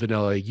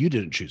vanilla. You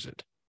didn't choose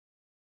it.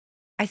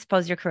 I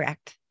suppose you're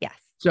correct. Yes.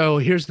 So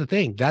here's the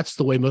thing. That's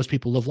the way most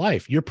people live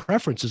life. Your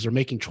preferences are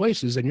making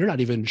choices, and you're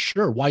not even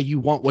sure why you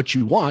want what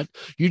you want.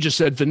 You just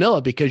said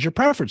vanilla because your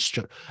preference.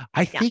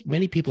 I think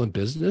many people in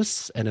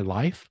business and in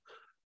life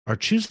are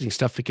choosing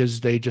stuff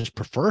because they just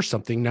prefer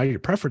something. Now your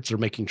preferences are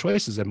making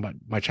choices. And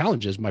my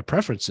challenge is, my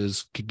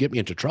preferences could get me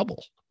into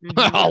trouble,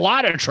 a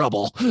lot of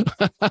trouble.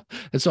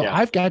 And so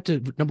I've got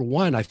to, number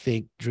one, I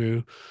think,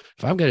 Drew,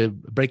 if I'm going to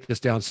break this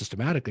down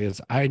systematically, is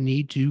I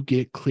need to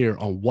get clear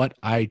on what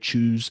I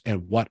choose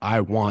and what I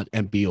want,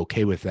 and be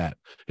okay with that.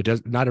 It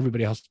does not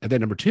everybody else. And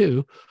then number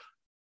two,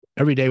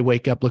 every day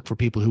wake up, look for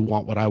people who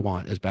want what I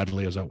want as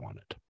badly as I want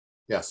it.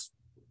 Yes.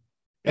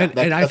 And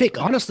I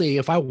think, honestly,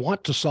 if I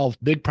want to solve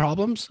big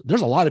problems, there's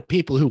a lot of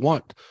people who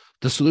want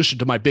the solution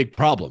to my big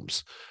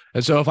problems.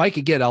 And so if I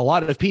could get a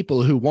lot of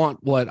people who want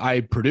what I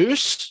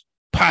produce,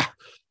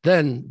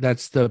 then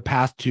that's the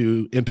path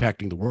to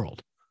impacting the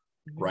world.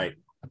 Right.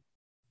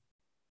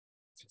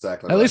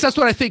 Exactly. At least that's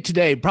what I think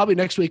today. Probably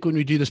next week when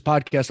we do this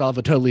podcast, I'll have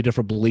a totally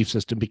different belief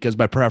system, because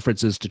my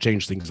preference is to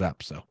change things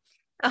up. So.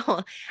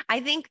 Oh, I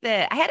think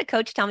that I had a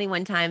coach tell me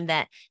one time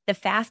that the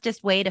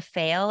fastest way to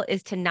fail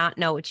is to not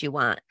know what you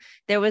want.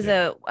 There was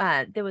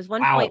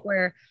one point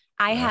where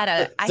I had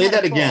a say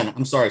that again.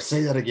 I'm sorry.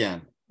 Say that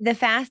again. The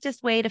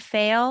fastest way to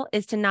fail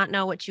is to not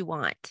know what you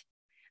want.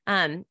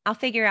 I'll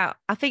figure out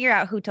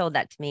who told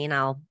that to me, and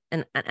I'll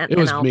find them. It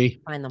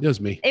was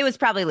me. It was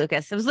probably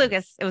Lucas. It was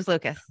Lucas.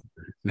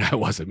 No, it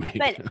wasn't me.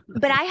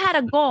 But I had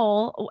a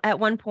goal at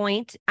one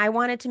point. I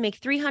wanted to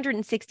make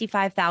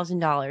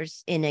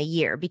 $365,000 in a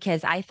year,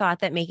 because I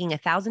thought that making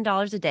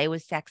 $1,000 a day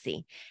was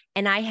sexy.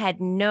 And I had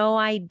no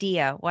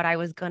idea what I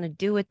was going to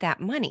do with that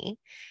money.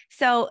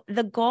 So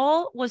the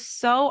goal was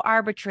so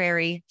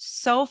arbitrary,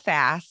 so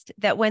fast,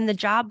 that when the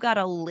job got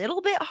a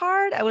little bit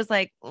hard, I was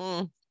like,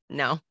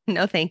 No,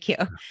 no, thank you.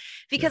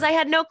 Because I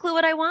had no clue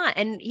what I want.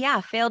 And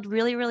failed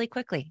really, really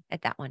quickly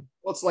at that one.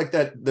 Well, it's like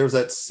that. There's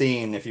that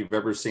scene, if you've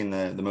ever seen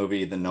the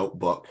movie The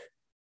Notebook.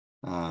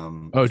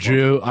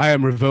 Drew, I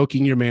am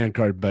revoking your man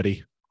card,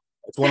 buddy.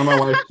 It's one of my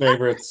wife's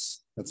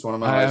favorites. It's one of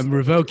my. I'm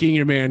revoking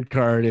your man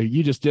card.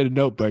 You just did a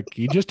Notebook.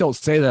 You just don't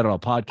say that on a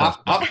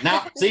podcast.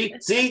 Now,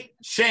 see,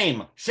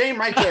 shame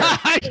right there.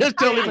 I just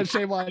don't put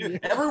shame on you.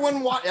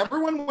 Everyone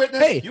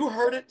witnessed. Hey, you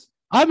heard it.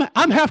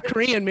 I'm half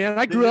Korean, man.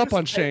 I grew up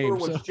on shame.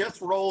 Was just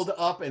rolled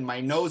up, and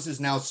my nose is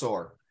now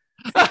sore.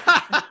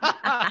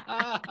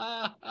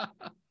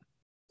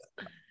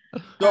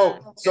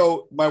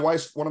 So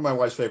one of my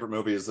wife's favorite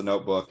movies is The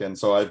Notebook, and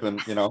so I've been,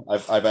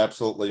 I've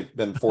absolutely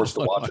been forced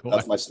to watch it.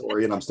 That's my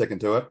story, and I'm sticking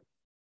to it.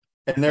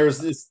 And there's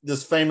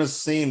this famous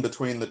scene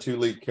between the two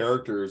lead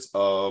characters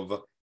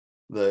of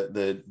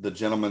the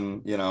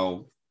gentleman,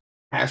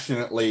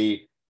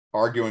 passionately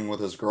arguing with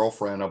his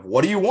girlfriend of,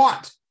 what do you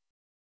want?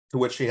 To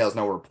which she has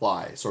no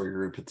reply. So he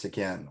repeats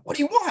again, what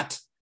do you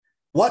want?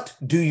 What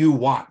do you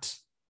want?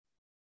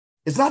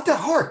 It's not that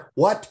hard.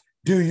 What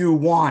do you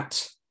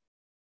want?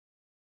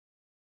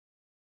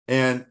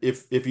 And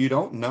if you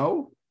don't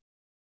know,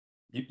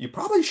 you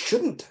probably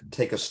shouldn't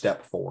take a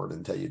step forward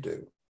until you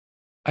do.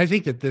 I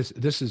think that this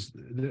is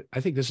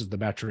the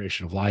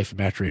maturation of life,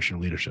 maturation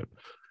of leadership.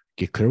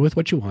 Get clear with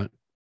what you want,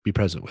 be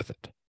present with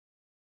it.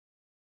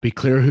 Be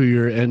clear who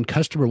your end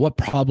customer, what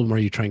problem are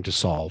you trying to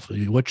solve?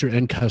 What's your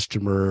end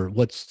customer?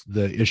 What's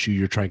the issue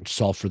you're trying to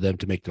solve for them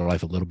to make their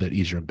life a little bit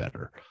easier and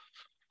better?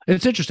 And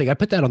it's interesting. I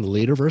put that on the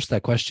Leaderverse,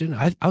 that question.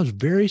 I was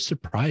very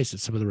surprised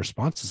at some of the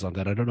responses on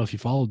that. I don't know if you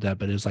followed that,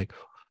 but it's like,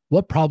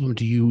 what problem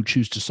do you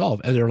choose to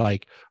solve? And they're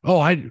like,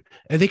 and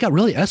they got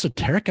really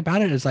esoteric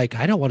about it. It's like,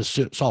 I don't want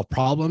to solve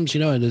problems,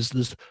 and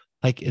this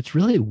like, it's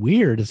really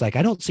weird. It's like,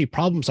 I don't see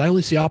problems. I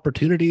only see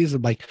opportunities.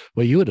 I'm like,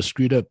 well, you would have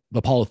screwed up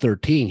Apollo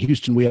 13.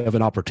 Houston, we have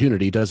an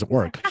opportunity. Doesn't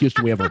work.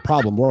 Houston, we have a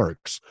problem,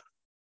 works.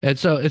 And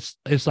so it's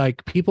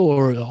like people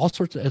are all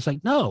sorts of, it's like,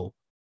 no,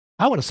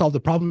 I want to solve the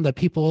problem that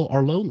people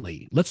are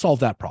lonely. Let's solve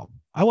that problem.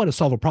 I want to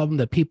solve a problem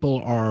that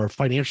people are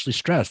financially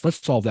stressed.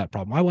 Let's solve that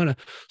problem. I want to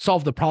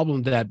solve the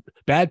problem that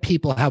bad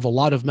people have a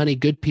lot of money.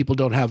 Good people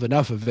don't have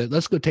enough of it.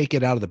 Let's go take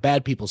it out of the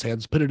bad people's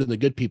hands, put it in the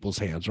good people's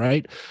hands,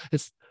 right?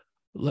 It's,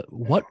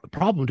 what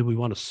problem do we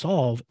want to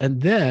solve?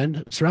 And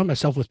then surround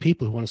myself with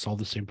people who want to solve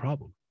the same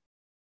problem.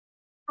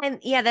 And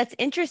that's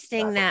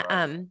interesting that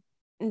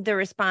the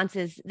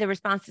responses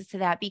to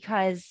that,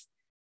 because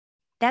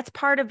that's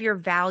part of your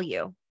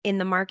value in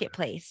the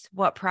marketplace,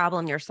 what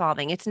problem you're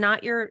solving. It's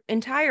not your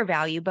entire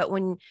value, but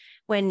when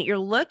you're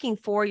looking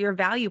for your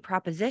value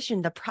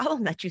proposition, the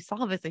problem that you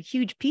solve is a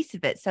huge piece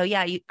of it. So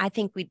I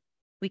think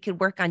we could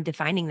work on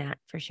defining that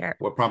for sure.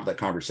 What prompted that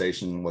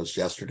conversation was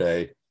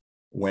yesterday,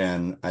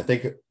 when I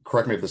think,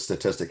 correct me if the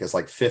statistic is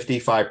like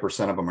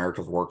 55% of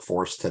America's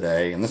workforce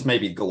today, and this may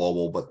be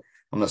global, but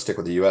I'm going to stick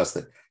with the US,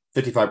 that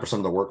 55%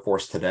 of the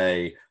workforce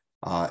today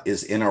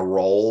is in a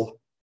role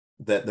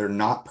that they're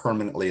not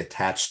permanently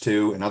attached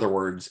to. In other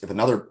words, if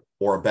another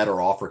or a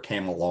better offer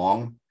came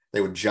along,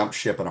 they would jump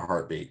ship in a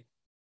heartbeat.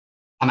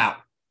 I'm out.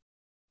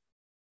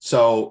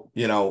 So,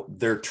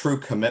 their true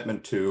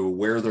commitment to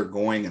where they're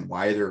going and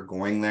why they're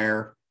going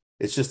there,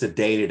 it's just a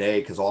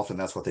day-to-day, because often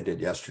that's what they did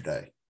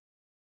yesterday.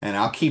 And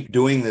I'll keep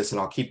doing this,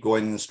 and I'll keep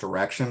going in this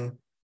direction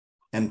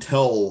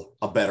until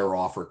a better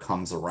offer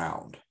comes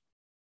around.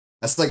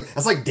 That's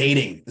like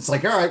dating. It's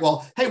like, all right,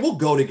 well, hey, we'll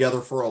go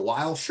together for a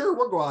while. Sure,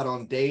 we'll go out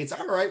on dates.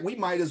 All right, we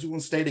might as well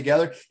stay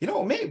together.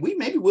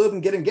 Maybe we'll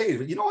even get engaged.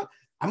 But you know what?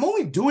 I'm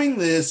only doing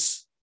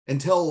this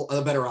until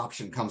a better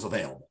option comes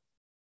available.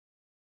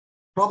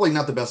 Probably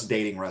not the best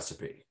dating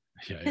recipe.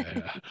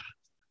 Yeah.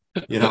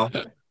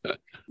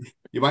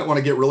 You might want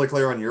to get really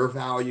clear on your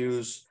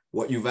values,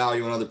 what you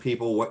value in other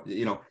people.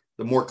 The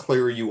more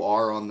clear you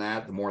are on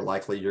that, the more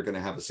likely you're going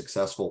to have a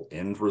successful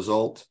end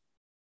result,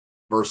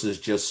 versus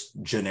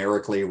just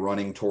generically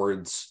running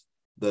towards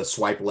the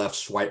swipe left,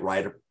 swipe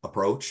right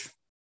approach,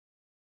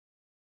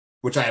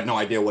 which I have no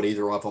idea what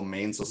either of them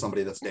means. So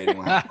somebody that's dating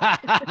one.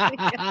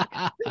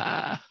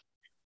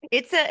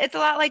 It's a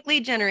lot like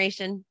lead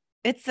generation.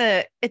 It's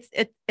a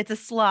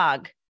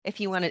slog if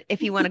you want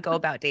to go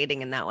about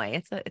dating in that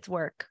way. It's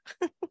work.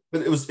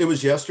 But it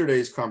was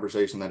yesterday's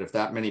conversation that if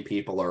that many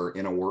people are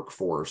in a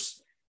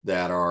workforce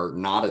that are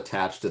not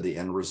attached to the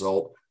end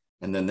result,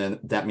 and then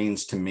that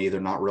means to me,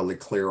 they're not really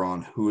clear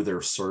on who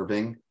they're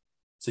serving.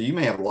 So you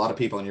may have a lot of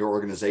people in your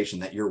organization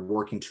that you're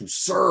working to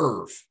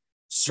serve.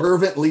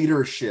 Servant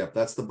leadership,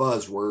 that's the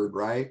buzzword,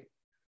 right?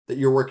 That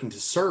you're working to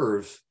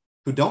serve,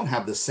 who don't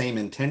have the same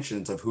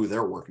intentions of who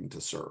they're working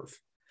to serve.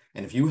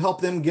 And if you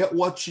help them get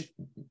what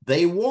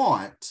they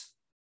want,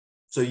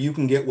 so you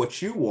can get what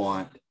you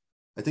want,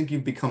 I think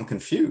you've become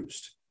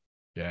confused.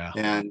 Yeah.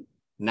 And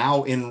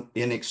now in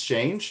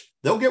exchange,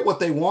 they'll get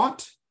what they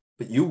want,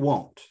 but you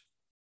won't.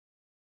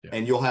 Yeah.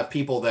 And you'll have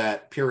people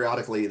that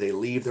periodically they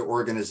leave their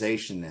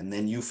organization, and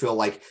then you feel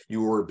like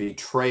you were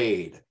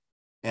betrayed.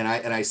 And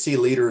I see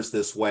leaders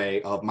this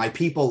way of, my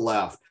people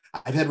left.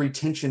 I've had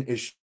retention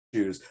issues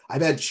issues.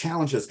 I've had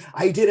challenges.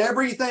 I did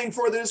everything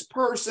for this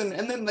person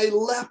and then they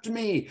left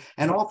me.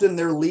 And often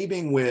they're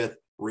leaving with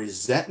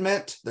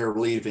resentment. They're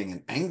leaving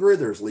in anger.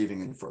 There's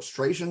leaving in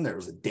frustration.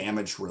 There's a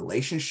damaged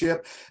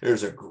relationship.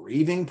 There's a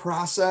grieving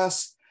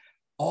process,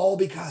 all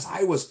because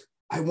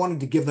I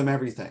wanted to give them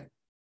everything.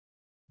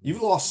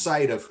 You've lost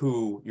sight of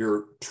who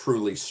you're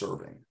truly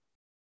serving.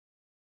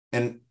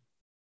 And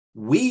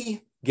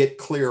we get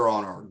clear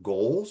on our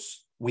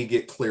goals. We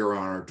get clear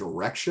on our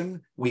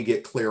direction. We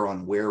get clear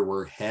on where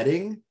we're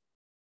heading.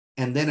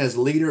 And then as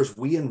leaders,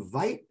 we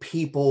invite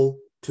people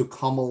to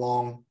come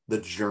along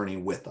the journey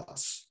with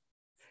us.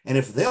 And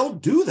if they'll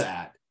do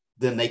that,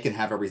 then they can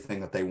have everything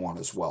that they want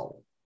as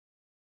well.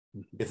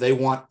 If they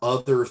want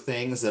other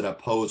things that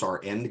oppose our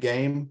end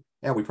game,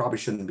 yeah, we probably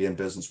shouldn't be in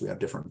business. We have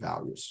different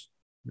values.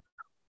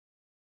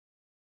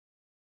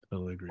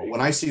 Totally agree. But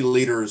when I see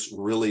leaders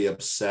really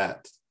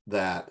upset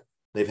that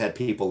they've had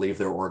people leave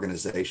their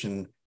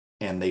organization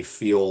and they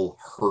feel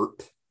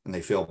hurt and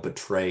they feel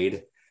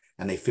betrayed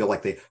and they feel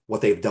like what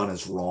they've done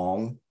is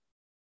wrong.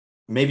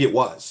 Maybe it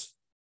was.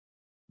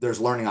 There's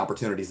learning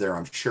opportunities there,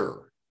 I'm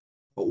sure.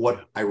 But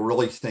what I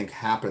really think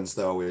happens,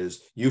 though,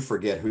 is you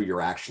forget who you're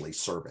actually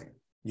serving.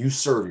 You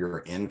serve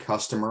your end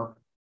customer.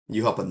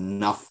 You help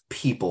enough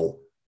people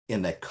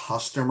in the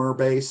customer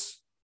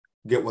base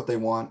get what they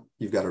want.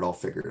 You've got it all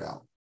figured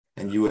out.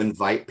 And you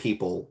invite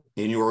people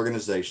in your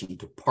organization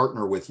to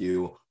partner with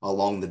you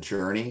along the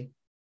journey.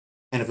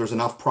 And if there's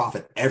enough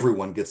profit,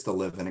 everyone gets to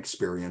live an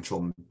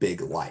experiential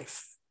big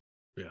life.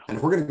 Yeah. And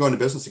if we're going to go into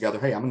business together,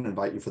 hey, I'm going to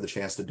invite you for the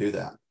chance to do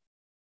that.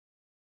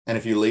 And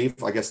if you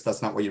leave, I guess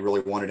that's not what you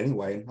really wanted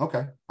anyway.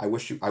 Okay. I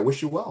wish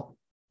you well.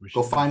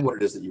 Go find what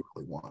it is that you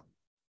really want.